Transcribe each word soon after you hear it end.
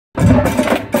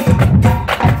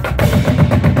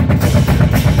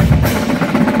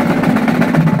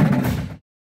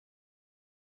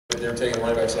were taking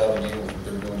running backs out of the game, what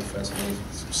they were doing defensively,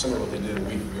 similar to what they did a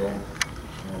week ago.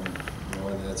 You know,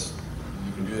 and that's,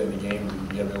 you can do that in the game,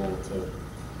 you got to be able to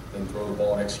then throw the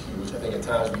ball and execute, which I think at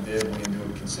times we did. We didn't do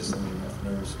it consistently enough.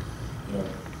 And there was, you know,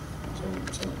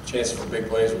 some chances for big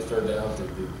plays with third down that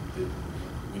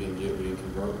we didn't get, we didn't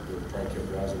convert. We were trying to keep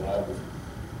drives alive.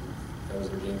 That was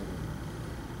their game.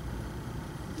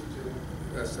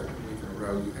 Last second week in a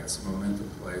row, you had some momentum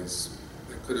plays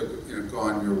that could have, you know,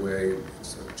 gone your way and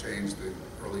sort of changed the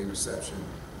early interception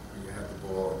where you had the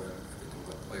ball, and then I think you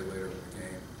let play later in the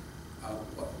game.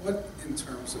 What in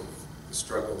terms of the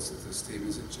struggles of this team,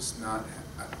 is it just not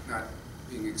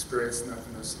being experienced enough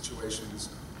in those situations,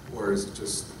 or is it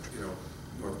just, you know,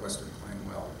 Northwestern playing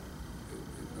well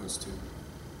in those two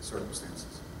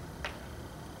circumstances?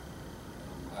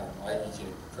 I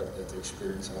can't credit that to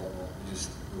experience. I don't know.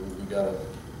 We got to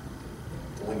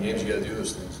win games. You got to do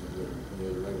those things.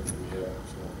 They're regular we have.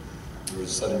 So there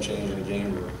was a sudden change in the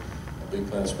game, or a big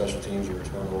play on special teams, or a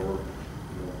turnover.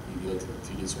 You know, you like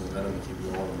to get some momentum and keep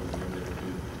going, and we're able to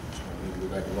do that. So we need to go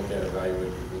back and look at it,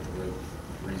 evaluate what the right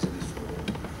reason is for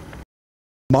it.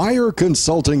 Meyer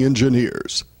Consulting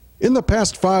Engineers. In the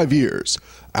past 5 years,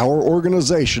 our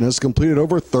organization has completed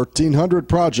over 1,300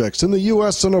 projects in the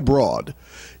U.S. and abroad,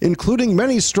 including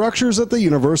many structures at the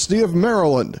University of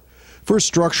Maryland. For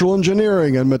structural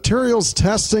engineering and materials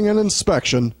testing and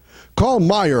inspection, call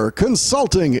Meyer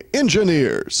Consulting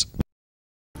Engineers.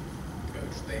 Coach,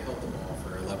 they held the ball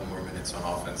for 11 more minutes on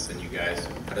offense than you guys.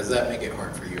 How does that make it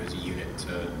hard for you as a unit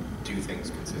to do things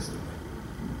consistently?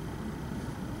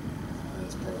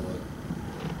 That's probably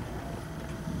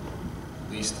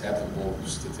least applicable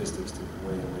statistics to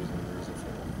winning and losing the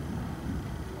football.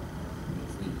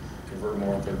 If we convert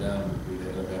more on third down, we'd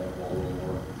end up having the ball a little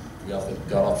more. If we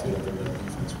got off field and better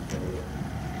defense, we'd probably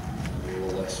a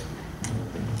little less.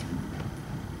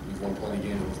 We've won plenty of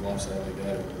games with lopsided like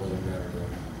that, it wasn't matter to them.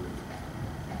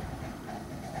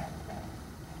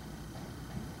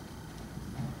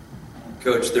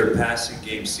 Coach, their passing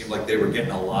game seemed like they were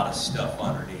getting a lot of stuff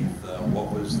underneath.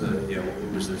 What was the, you know,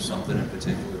 was there something in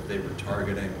particular that they were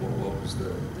targeting? What was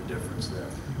the difference there?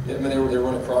 Yeah, I mean, they were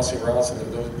running crossing routes, and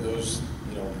those,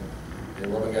 you know, they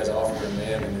were rubbing guys off of their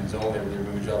man and in zone. They were doing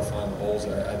a good job finding the holes.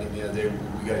 I think at the end of the day,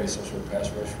 we got to get some sort of pass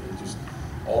rush. Just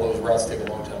all those routes take a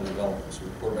long time to develop. So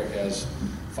the quarterback has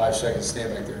 5 seconds to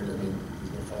stand back there. I mean, he's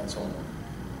going to find someone.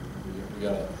 We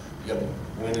got to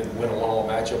win a one-on-one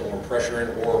matchup when we're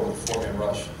pressuring, or with a 4-man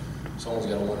rush. Someone's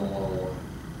got to win a one-on-one.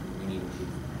 We need to.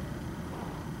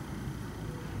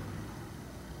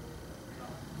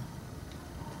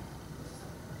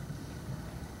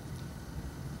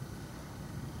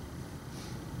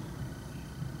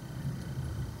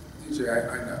 DJ,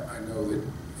 I know that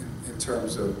in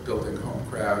terms of building home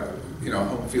crowd, you know,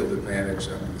 home field advantage,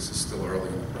 I mean, this is still early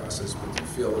in the process, but do you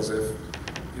feel as if,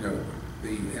 you know,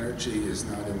 the energy is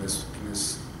not in this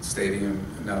stadium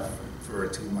enough for a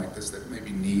team like this that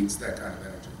maybe needs that kind of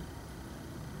energy?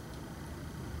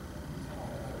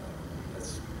 I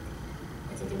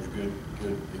thought there was good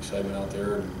excitement out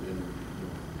there, and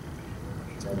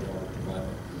it's hard to provide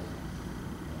that.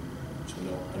 So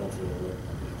no, I don't feel that way. I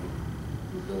think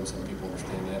we're building some people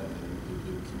understand that, and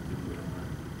it'll keep people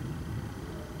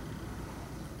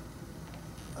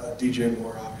there. DJ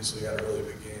Moore obviously had a really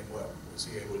big game. What was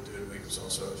he able to do to make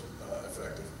himself so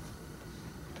effective?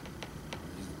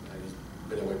 He's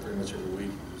been that way pretty much every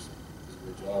week. He does a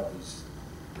great job. He's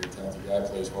a very talented guy,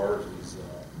 plays hard. He's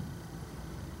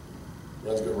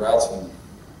runs good routes and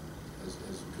has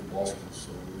good ball skills.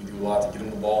 So we do a lot to get him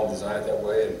the ball and design it that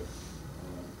way.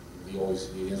 And he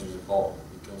answers the call.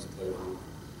 He comes to play with you.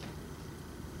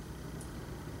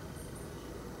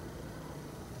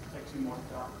 Take 2 more,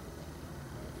 Doc.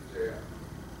 Yeah.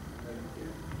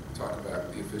 Talk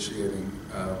about the officiating,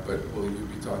 but will you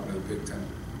be talking to the Big Ten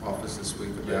office this week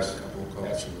about Yes, a couple of calls?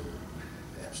 Absolutely.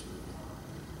 Absolutely.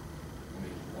 I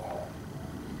mean, wow.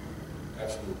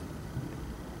 Absolutely.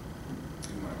 Do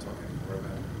you want to talk any more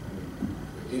about it?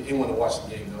 I mean, anyone that watched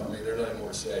the game, though, I mean, there's nothing more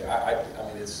to say. I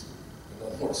mean, there's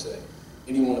nothing more to say.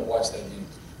 Anyone that watched that game,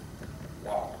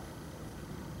 wow.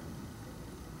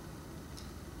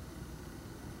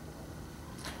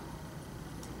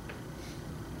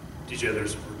 DJ,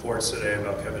 there's reports today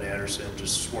about Kevin Anderson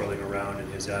just swirling around in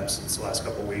his absence the last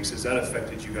couple of weeks. Has that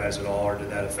affected you guys at all, or did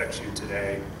that affect you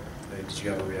today? Did you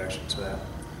have a reaction to that?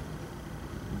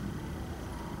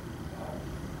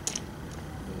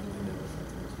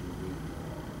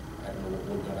 I don't know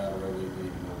what got out of early, but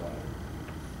even know about it.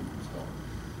 So,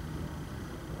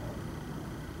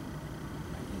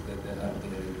 I don't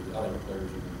think any of the other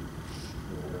players even